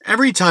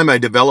Every time I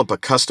develop a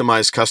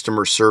customized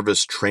customer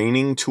service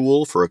training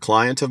tool for a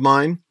client of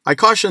mine, I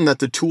caution that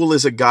the tool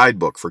is a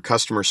guidebook for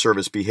customer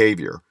service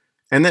behavior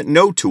and that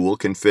no tool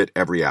can fit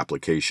every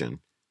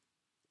application.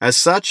 As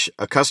such,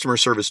 a customer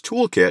service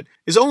toolkit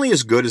is only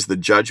as good as the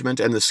judgment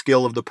and the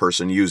skill of the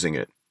person using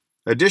it.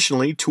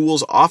 Additionally,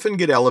 tools often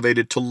get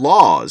elevated to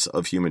laws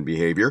of human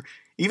behavior,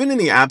 even in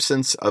the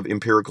absence of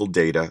empirical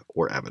data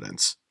or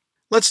evidence.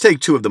 Let's take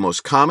two of the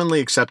most commonly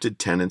accepted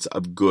tenets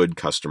of good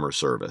customer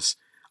service: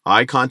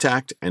 eye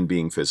contact and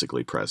being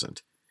physically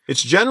present.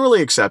 It's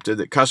generally accepted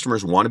that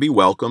customers want to be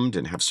welcomed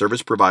and have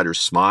service providers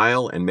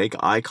smile and make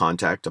eye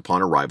contact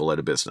upon arrival at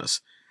a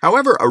business.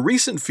 However, a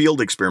recent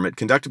field experiment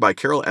conducted by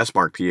Carol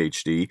Esmark,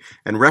 PhD,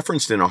 and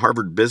referenced in a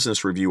Harvard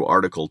Business Review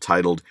article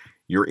titled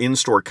 "Your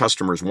In-Store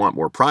Customers Want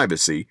More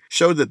Privacy"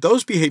 showed that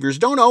those behaviors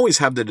don't always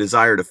have the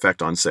desired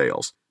effect on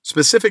sales.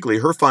 Specifically,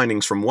 her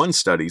findings from one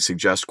study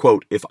suggest,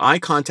 quote, if eye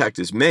contact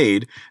is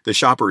made, the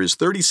shopper is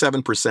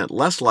 37%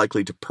 less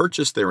likely to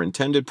purchase their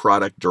intended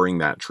product during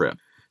that trip.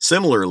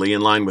 Similarly,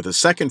 in line with a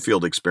second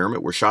field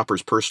experiment where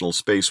shoppers' personal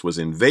space was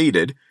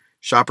invaded,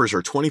 shoppers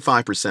are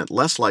 25%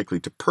 less likely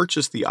to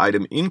purchase the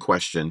item in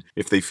question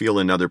if they feel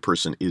another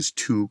person is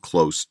too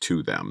close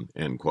to them,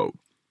 end quote.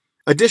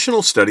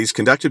 Additional studies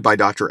conducted by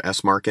Dr.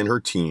 Esmark and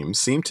her team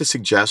seem to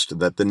suggest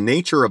that the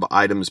nature of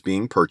items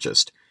being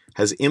purchased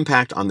has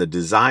impact on the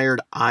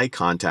desired eye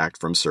contact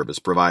from service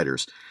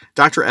providers.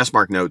 Dr.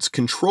 Esmark notes,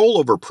 control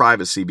over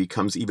privacy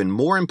becomes even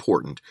more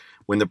important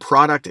when the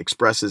product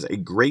expresses a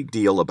great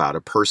deal about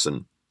a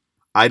person.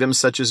 Items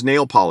such as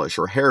nail polish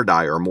or hair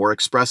dye are more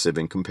expressive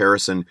in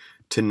comparison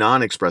to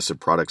non-expressive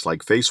products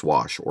like face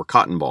wash or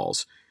cotton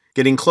balls.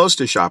 Getting close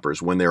to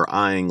shoppers when they're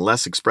eyeing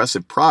less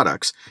expressive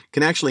products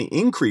can actually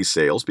increase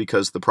sales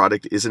because the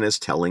product isn't as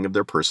telling of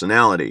their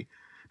personality.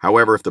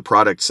 However, if the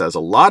product says a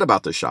lot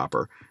about the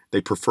shopper, they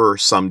prefer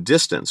some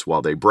distance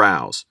while they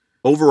browse.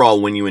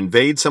 Overall, when you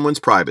invade someone's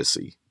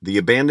privacy, the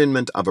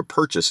abandonment of a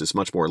purchase is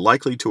much more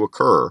likely to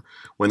occur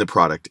when the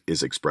product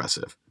is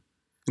expressive.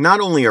 Not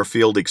only are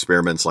field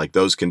experiments like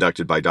those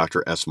conducted by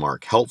Dr.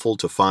 Esmark helpful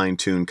to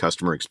fine-tune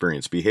customer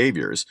experience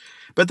behaviors,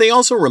 but they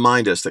also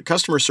remind us that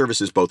customer service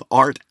is both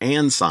art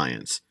and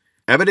science.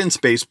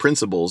 Evidence-based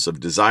principles of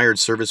desired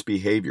service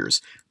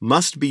behaviors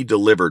must be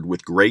delivered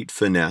with great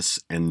finesse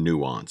and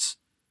nuance.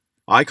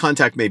 Eye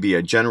contact may be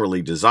a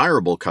generally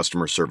desirable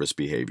customer service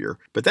behavior,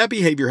 but that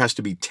behavior has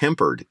to be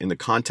tempered in the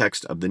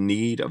context of the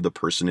need of the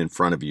person in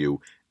front of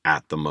you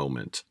at the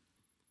moment.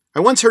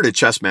 I once heard a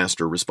chess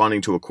master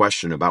responding to a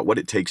question about what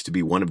it takes to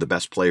be one of the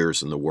best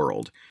players in the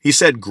world. He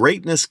said,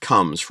 greatness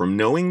comes from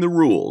knowing the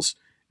rules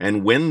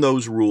and when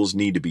those rules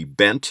need to be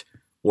bent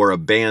or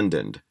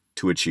abandoned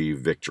to achieve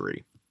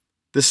victory.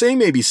 The same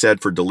may be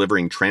said for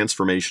delivering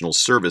transformational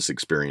service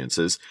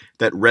experiences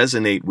that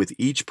resonate with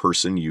each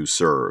person you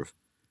serve.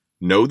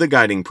 Know the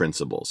guiding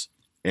principles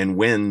and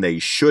when they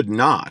should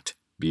not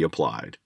be applied.